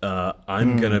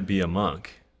 I'm gonna be a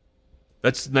monk?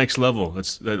 That's next level. A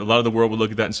lot of the world would look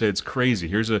at that and say it's crazy.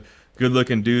 Here's a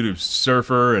good-looking dude who's a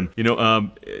surfer and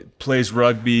plays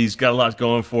rugby. He's got a lot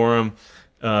going for him.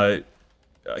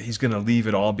 He's gonna leave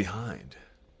it all behind.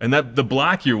 And that the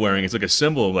black you're wearing is like a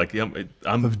symbol of like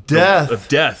I'm of death. Of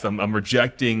death. I'm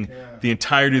rejecting the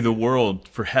entirety of the world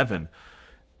for heaven.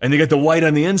 And you got the white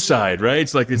on the inside, right?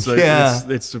 It's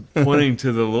pointing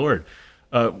to the Lord.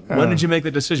 When did you make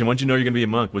that decision? When did you know you're gonna be a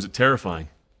monk? Was it terrifying?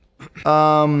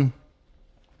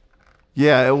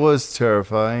 Yeah, it was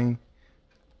terrifying.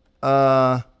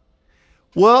 Well,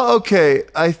 okay.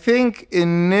 I think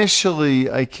initially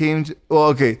I came to,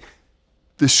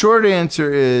 the short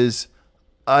answer is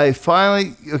I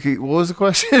finally, what was the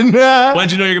question? When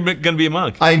did you know you're going to be a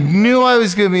monk? I knew I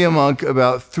was going to be a monk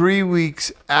about 3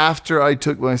 weeks after I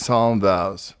took my solemn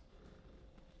vows.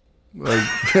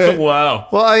 Wow.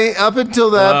 Well, up until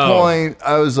that point,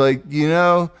 I was like,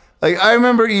 I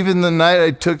remember even the night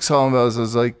I took solemn vows, I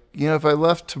was like, if I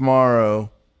left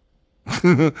tomorrow,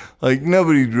 like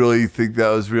nobody'd really think that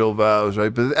was real vows,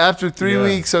 right? But after 3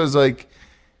 weeks, I was like,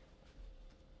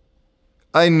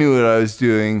 I knew what I was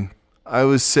doing. I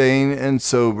was sane and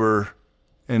sober,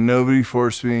 and nobody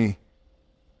forced me.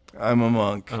 I'm a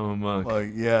monk.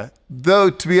 Though,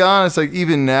 to be honest, like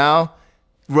even now,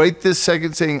 right this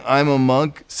second saying I'm a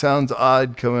monk sounds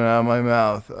odd coming out of my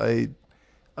mouth.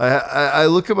 I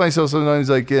look at myself sometimes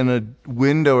like in a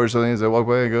window or something as I walk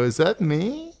by and I go, is that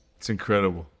me? It's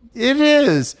incredible. It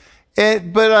is.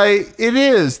 It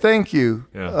is. Thank you.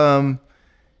 Yeah. And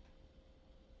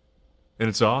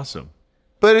it's awesome.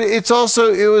 But it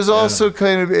was also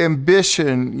kind of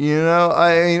ambition,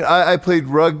 I played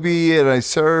rugby and I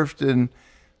surfed and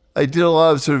I did a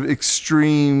lot of sort of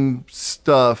extreme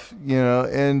stuff,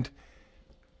 and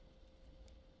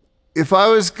if I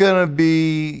was going to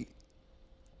be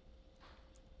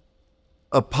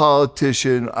a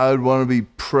politician, I would want to be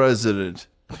president.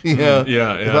 Yeah.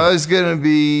 If I was going to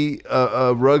be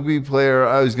a rugby player,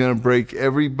 I was going to break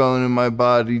every bone in my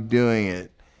body doing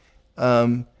it.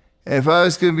 And if I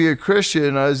was going to be a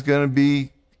Christian, I was going to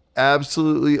be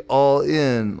absolutely all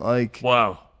in. Like,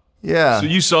 wow. Yeah. So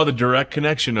you saw the direct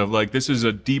connection of like, this is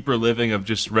a deeper living of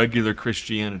just regular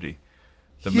Christianity,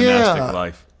 the monastic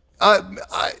life.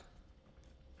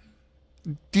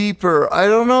 Deeper. I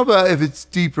don't know about if it's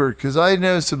deeper, because I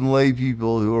know some lay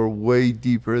people who are way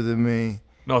deeper than me.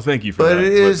 No, thank you for but that.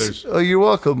 It is. Oh, you're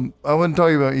welcome. I wasn't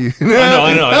talking about you.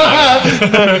 I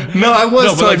know. No, I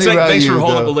was talking about thanks you. for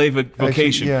holding up a lay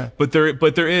vocation. Actually,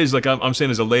 But there is, like I'm saying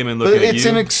as a layman looking at you. It's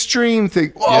an extreme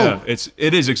thing. Whoa. Yeah,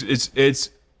 it's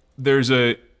there's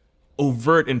a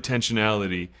overt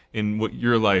intentionality in what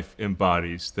your life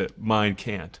embodies that mine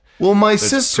can't. Well, my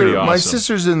That's pretty awesome.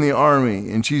 sister's in the Army,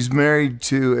 and she's married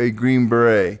to a Green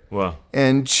Beret. Wow.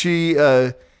 And she,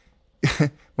 my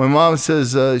mom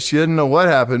says she doesn't know what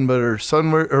happened, but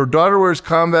her daughter wears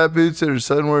combat boots and her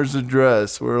son wears a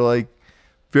dress. We're like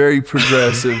very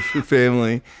progressive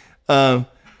family. But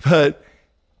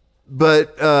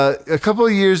a couple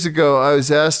of years ago, I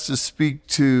was asked to speak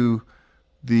to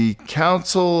the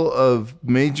Council of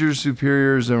Major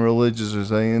Superiors and Religious or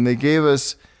something, and they gave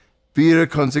us Vita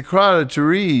Consecrata to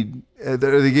read.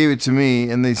 They gave it to me,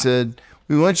 and they said,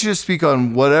 we want you to speak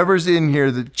on whatever's in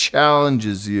here that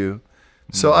challenges you.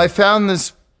 So I found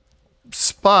this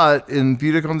spot in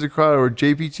Vita Consecrata where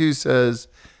JP2 says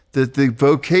that the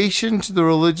vocation to the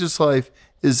religious life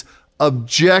is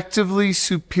objectively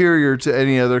superior to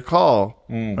any other call,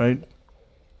 right?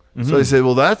 Mm-hmm. So I said,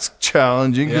 well, that's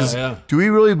challenging, because do we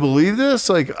really believe this?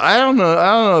 Like, I don't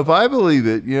know if I believe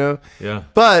it, Yeah.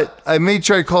 But I made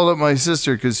sure I called up my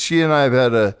sister, because she and I have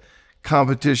had a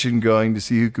competition going to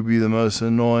see who could be the most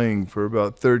annoying for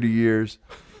about 30 years.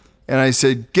 And I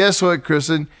said, guess what,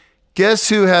 Kristen? Guess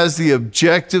who has the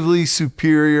objectively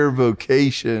superior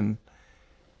vocation?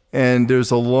 And there's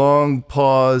a long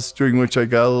pause, during which I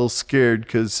got a little scared,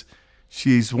 because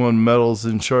she's won medals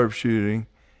in sharpshooting.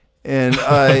 And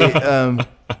and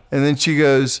then she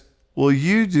goes, well,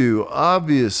 you do,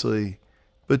 obviously,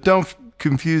 but don't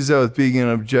confuse that with being an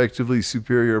objectively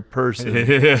superior person.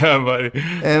 Yeah, buddy.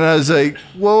 And I was like,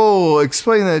 whoa,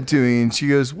 explain that to me. And she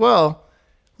goes, well,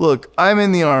 look, I'm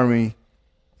in the Army,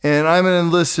 and I'm an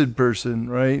enlisted person,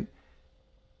 right?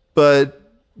 But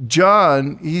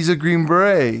John, he's a Green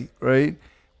Beret, right?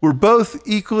 We're both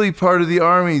equally part of the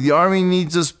Army. The Army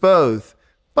needs us both.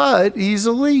 But he's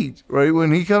elite, right?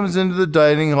 When he comes into the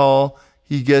dining hall,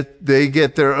 they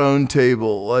get their own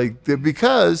table, like,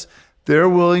 because they're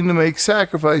willing to make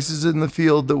sacrifices in the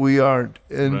field that we aren't.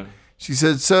 And right. She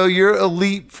said, so you're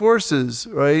elite forces,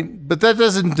 right? But that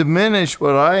doesn't diminish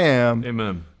what I am.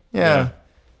 Amen. Yeah.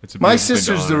 It's my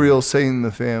sister's the real saint in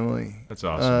the family. That's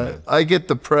awesome. I get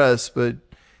the press, but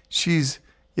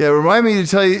remind me to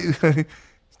tell you.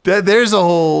 There's a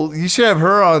whole. You should have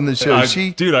her on the show.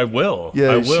 Dude, I will.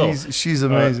 Yeah, I will. She's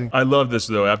amazing. I love this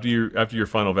though. After your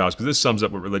final vows, because this sums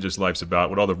up what religious life's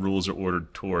about. What all the rules are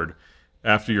ordered toward.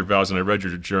 After your vows, and I read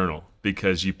your journal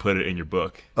because you put it in your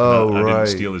book. Oh, right. I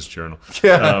didn't steal his journal.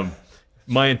 Yeah.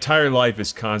 My entire life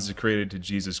is consecrated to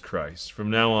Jesus Christ. From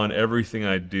now on, everything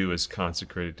I do is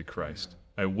consecrated to Christ.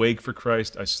 I wake for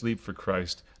Christ. I sleep for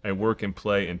Christ. I work and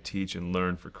play and teach and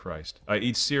learn for Christ. I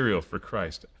eat cereal for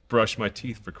Christ. Brush my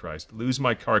teeth for Christ, lose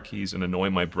my car keys, and annoy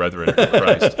my brethren for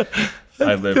Christ.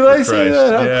 I live for Christ.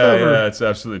 Yeah, it's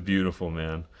absolutely beautiful,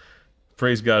 man.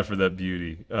 Praise God for that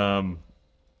beauty.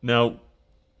 Now,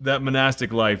 that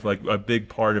monastic life, like a big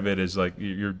part of it is like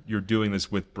you're doing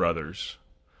this with brothers.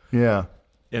 Yeah,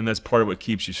 and that's part of what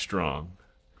keeps you strong.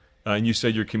 And you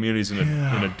said your community's in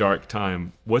a dark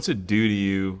time. What's it do to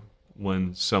you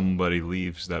when somebody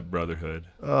leaves that brotherhood?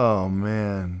 Oh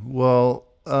man, well.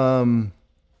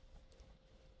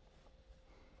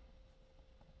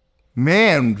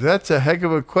 Man, that's a heck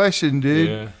of a question, dude.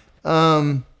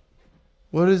 Yeah.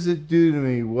 What does it do to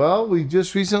me? Well, we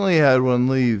just recently had one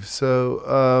leave.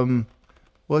 So,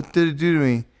 what did it do to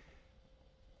me?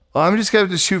 Well, I'm just going to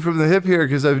have to shoot from the hip here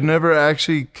because I've never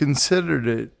actually considered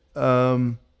it.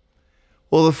 Well,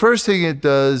 the first thing it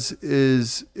does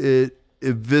is it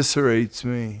eviscerates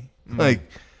me. Like,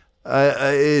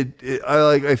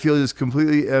 I feel just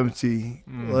completely empty.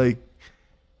 Like,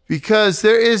 because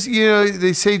there is,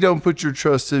 they say don't put your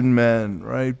trust in men,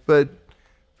 right? But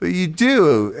you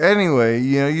do anyway.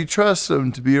 You trust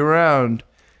them to be around.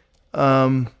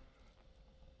 And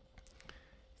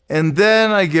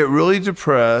then I get really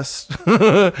depressed.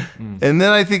 And then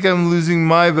I think I'm losing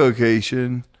my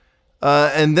vocation.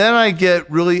 And then I get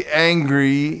really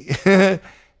angry,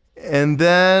 and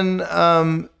then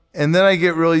I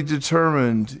get really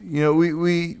determined. You know,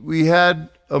 we had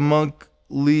a monk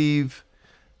leave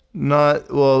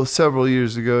several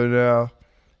years ago now,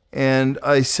 and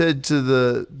I said to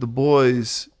the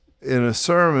boys in a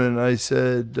sermon, I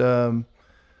said,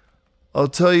 I'll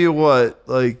tell you what,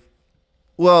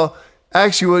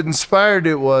 actually what inspired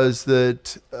it was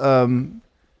that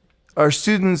our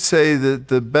students say that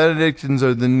the Benedictines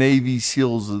are the Navy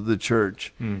SEALs of the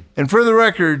church. And for the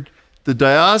record, the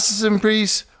diocesan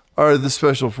priests are the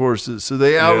special forces. So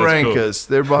they outrank us.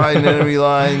 They're behind enemy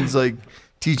lines, like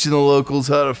teaching the locals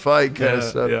how to fight kind of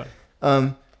stuff. Yeah.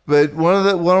 But one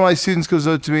of my students goes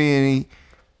up to me, and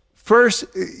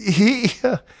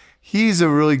he's a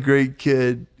really great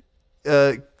kid.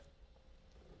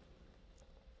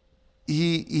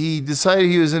 He decided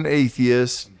he was an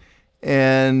atheist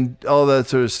and all that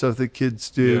sort of stuff that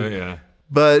kids do. Yeah.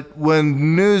 But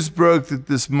when news broke that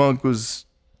this monk was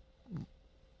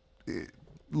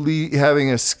having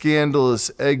a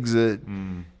scandalous exit,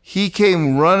 he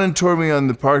came running toward me on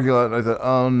the parking lot, and I thought,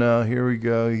 oh no, here we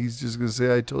go. He's just going to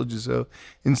say, I told you so.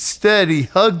 Instead, he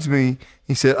hugged me.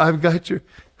 He said, I've got your...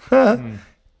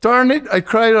 Darn it, I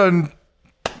cried on,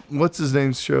 what's his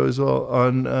name's show as well,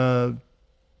 on...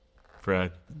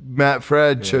 Matt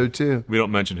Fradd show too. We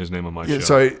don't mention his name on my show.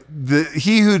 Sorry,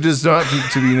 he who does not need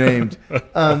to be named.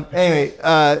 Anyway,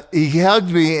 he hugged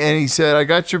me and he said, I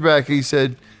got your back. He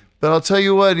said, but I'll tell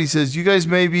you what, he says, you guys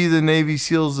may be the Navy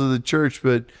SEALs of the church,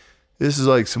 but this is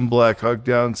like some Black Hawk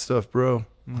Down stuff, bro.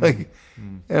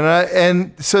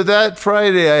 And so that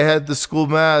Friday I had the school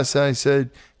mass, and I said,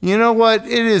 you know what,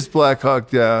 it is Black Hawk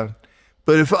Down.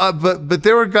 But but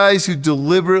there were guys who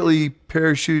deliberately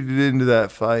parachuted into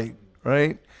that fight,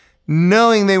 right?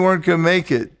 Knowing they weren't going to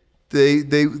make it.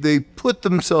 They put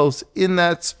themselves in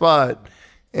that spot.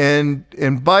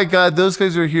 And by God, those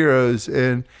guys are heroes.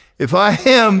 And if I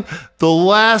am the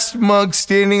last monk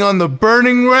standing on the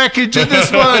burning wreckage of this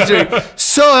monastery,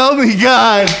 so help me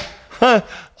God,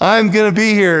 I'm going to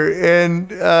be here.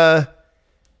 And I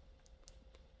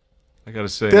got to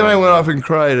say. Then I went off and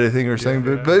cried, I think, or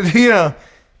something. But you know.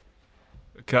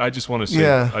 I just want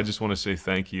to say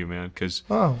thank you, man, because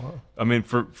I mean,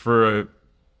 for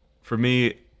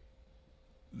me,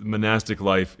 monastic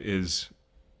life is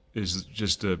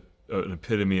just an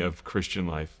epitome of Christian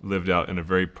life lived out in a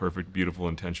very perfect, beautiful,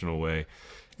 intentional way.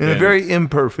 In a very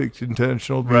imperfect,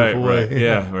 intentional, beautiful way. Right.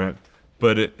 Yeah. Right.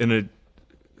 But in a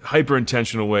hyper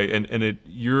intentional way, and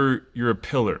you're a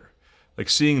pillar. Like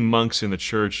seeing monks in the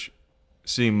church,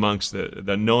 seeing monks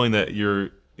that knowing that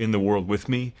you're in the world with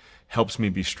me helps me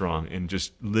be strong in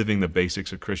just living the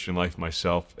basics of Christian life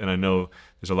myself. And I know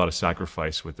there's a lot of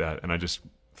sacrifice with that. And I just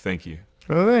thank you.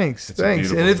 Oh, thanks.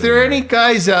 And if there are any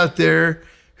guys out there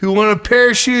who want to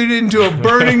parachute into a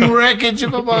burning wreckage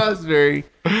of a monastery,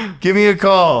 give me a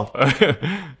call.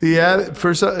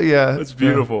 That's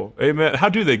beautiful. Hey, man, how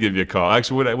do they give you a call?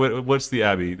 Actually, what's the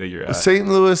abbey that you're at? St.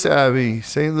 Louis Abbey,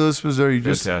 St. Louis, Missouri.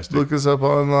 Fantastic. Just look us up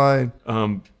online.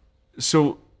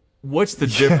 So what's the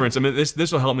difference? I mean,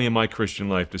 this will help me in my Christian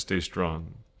life to stay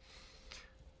strong.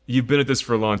 You've been at this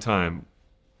for a long time.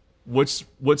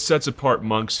 What sets apart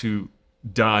monks who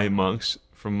die monks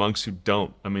from monks who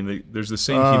don't? I mean, there's the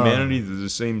same humanity, there's the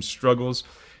same struggles,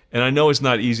 and I know it's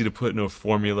not easy to put in a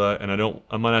formula. And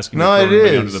I'm not asking you to throw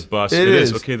anybody under the bus. It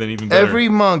is. Okay, then even better. Every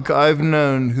monk I've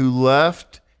known who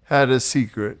left had a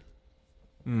secret.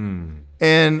 And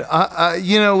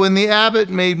I when the abbot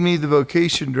made me the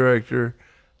vocation director,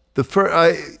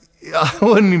 I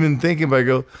wasn't even thinking about it. I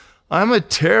go, I'm a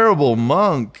terrible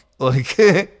monk. Like,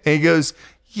 and he goes,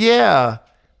 yeah,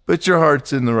 but your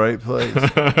heart's in the right place.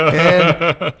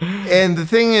 and the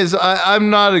thing is, I'm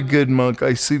not a good monk.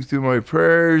 I sleep through my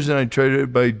prayers, and I try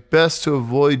my best to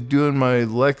avoid doing my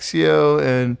Lectio,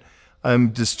 and I'm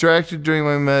distracted during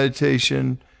my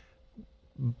meditation.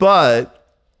 But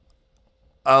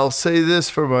I'll say this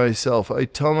for myself. I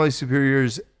tell my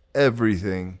superiors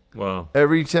everything. Wow.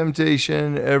 Every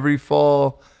temptation, every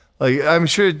fall. Like, I'm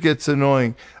sure it gets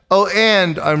annoying. Oh,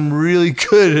 and I'm really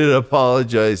good at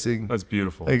apologizing. That's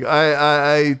beautiful. Like,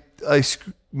 I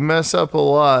mess up a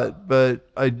lot, but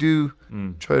I do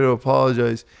try to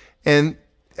apologize. And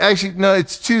actually, no,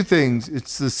 it's two things.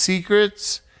 It's the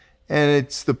secrets and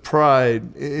it's the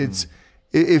pride. It's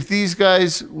if these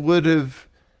guys would have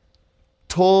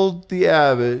told the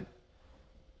abbot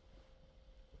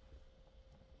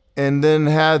and then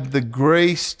had the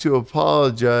grace to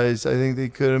apologize, I think they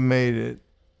could have made it.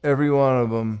 Every one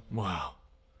of them. Wow.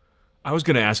 I was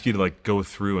going to ask you to go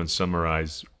through and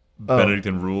summarize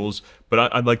Benedictine rules,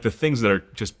 But I'd like the things that are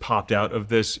just popped out of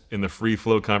this in the free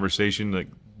flow conversation, like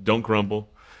don't grumble,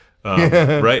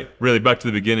 right? Really, back to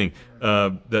the beginning,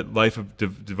 that life of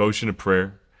devotion and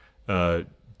prayer.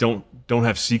 Don't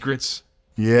have secrets.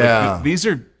 Yeah. Like, these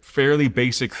are fairly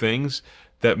basic things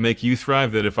that make you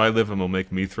thrive, that if I live them will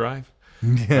make me thrive.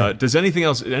 Yeah. Does anything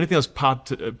else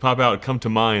pop out, come to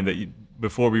mind that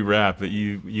before we wrap, that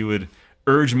you would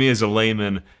urge me as a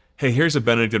layman, hey, here's a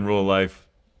Benedictine rule of life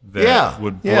that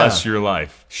would bless your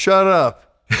life? Shut up.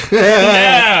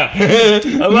 Yeah,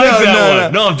 I like that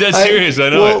one. No, I'm dead serious. I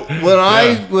know it.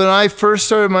 When I first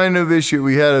started my novitiate,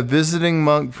 we had a visiting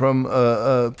monk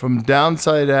from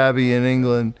Downside Abbey in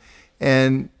England,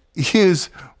 and he was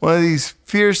one of these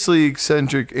fiercely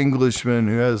eccentric Englishmen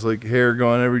who has like hair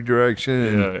going every direction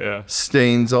and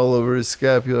stains all over his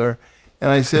scapular. And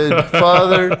I said,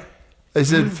 Father,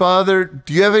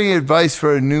 do you have any advice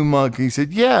for a new monk? And he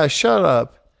said, yeah, shut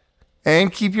up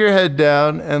and keep your head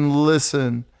down and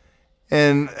listen.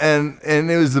 And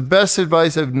it was the best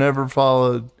advice I've never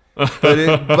followed,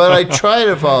 but I try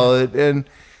to follow it. And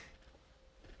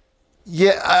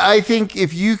yeah, I think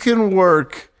if you can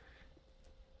work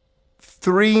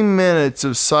 3 minutes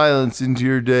of silence into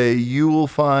your day, you will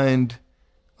find,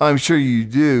 I'm sure you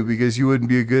do, because you wouldn't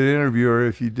be a good interviewer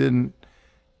if you didn't,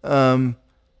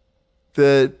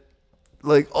 that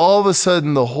like all of a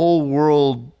sudden the whole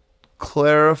world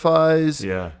clarifies,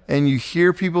 and you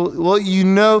hear people. Well, you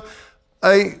know,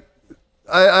 I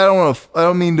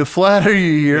don't mean to flatter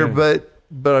you here, but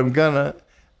I'm gonna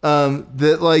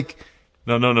that like.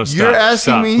 No, stop. You're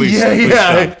asking me, please,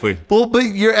 stop, please. Well, but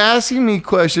you're asking me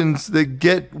questions that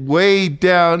get way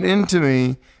down into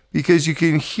me because you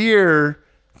can hear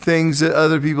things that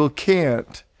other people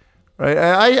can't, right?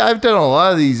 I've done a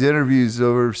lot of these interviews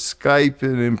over Skype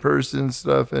and in person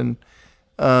stuff, and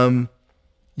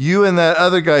you and that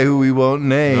other guy who we won't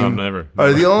name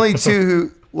are the only two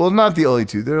who. Well, not the only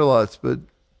two. There are lots, but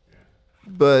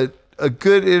a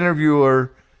good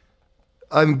interviewer.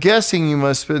 I'm guessing you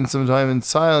must spend some time in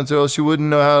silence, or else you wouldn't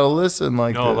know how to listen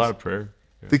like this. No, a lot of prayer.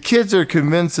 Yeah. The kids are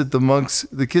convinced that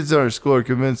the kids in our school are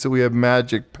convinced that we have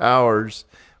magic powers.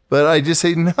 But I just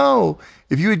say, no,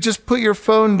 if you would just put your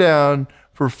phone down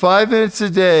for 5 minutes a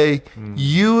day,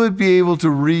 you would be able to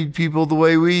read people the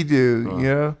way we do, you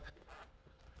know?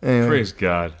 Anyway. Praise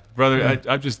God. Brother,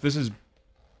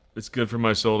 it's good for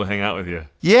my soul to hang out with you.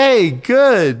 Yay,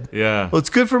 good. Yeah. Well, it's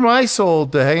good for my soul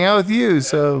to hang out with you.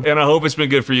 So. And I hope it's been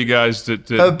good for you guys to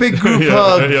a big group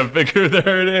hug. Yeah, bigger.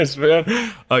 There it is,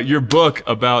 man. Your book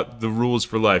about the rules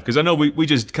for life, because I know we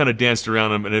just kind of danced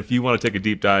around them. And if you want to take a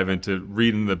deep dive into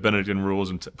reading the Benedictine rules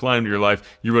and applying them to your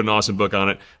life, you wrote an awesome book on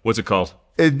it. What's it called?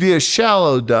 It'd be a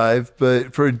shallow dive,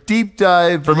 but for a deep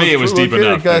dive, for me it was deep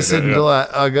enough. Augustine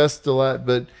Wetta,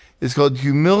 but it's called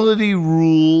Humility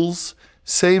Rules.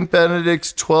 St.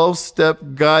 Benedict's 12-Step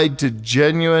Guide to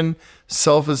Genuine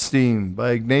Self-Esteem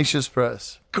by Ignatius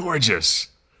Press. Gorgeous.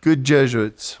 Good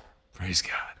Jesuits. Praise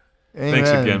God. Amen. Thanks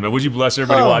again, man. Would you bless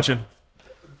everybody watching?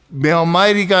 May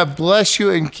Almighty God bless you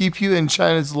and keep you and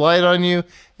shine His light on you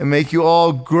and make you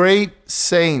all great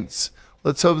saints.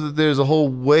 Let's hope that there's a whole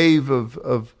wave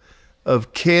of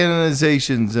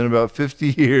canonizations in about 50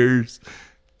 years.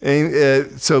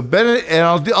 And, so Benedict, and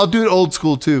I'll do it old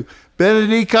school too.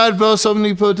 Benedicat vos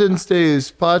omnipotens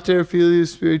Deus, Pater,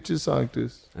 Filius, Spiritus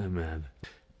Sanctus. Amen.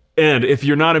 And if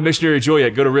you're not a missionary of joy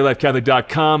yet, go to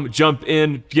reallifecatholic.com, jump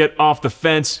in, get off the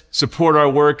fence, support our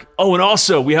work. Oh, and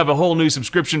also, we have a whole new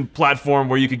subscription platform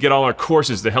where you can get all our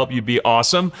courses to help you be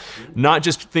awesome. Not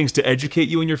just things to educate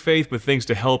you in your faith, but things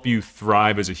to help you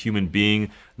thrive as a human being,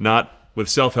 not with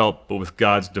self-help, but with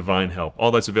God's divine help.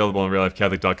 All that's available on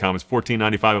reallifecatholic.com. It's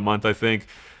 $14.95 a month, I think.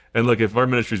 And look, if our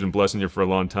ministry's been blessing you for a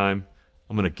long time,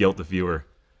 I'm going to guilt the viewer.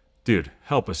 Dude,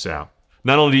 help us out.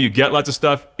 Not only do you get lots of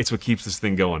stuff, it's what keeps this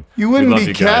thing going. You wouldn't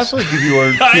be Catholic if you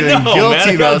weren't feeling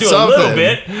guilty about something. A little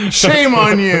bit. Shame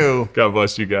on you. God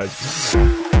bless you guys.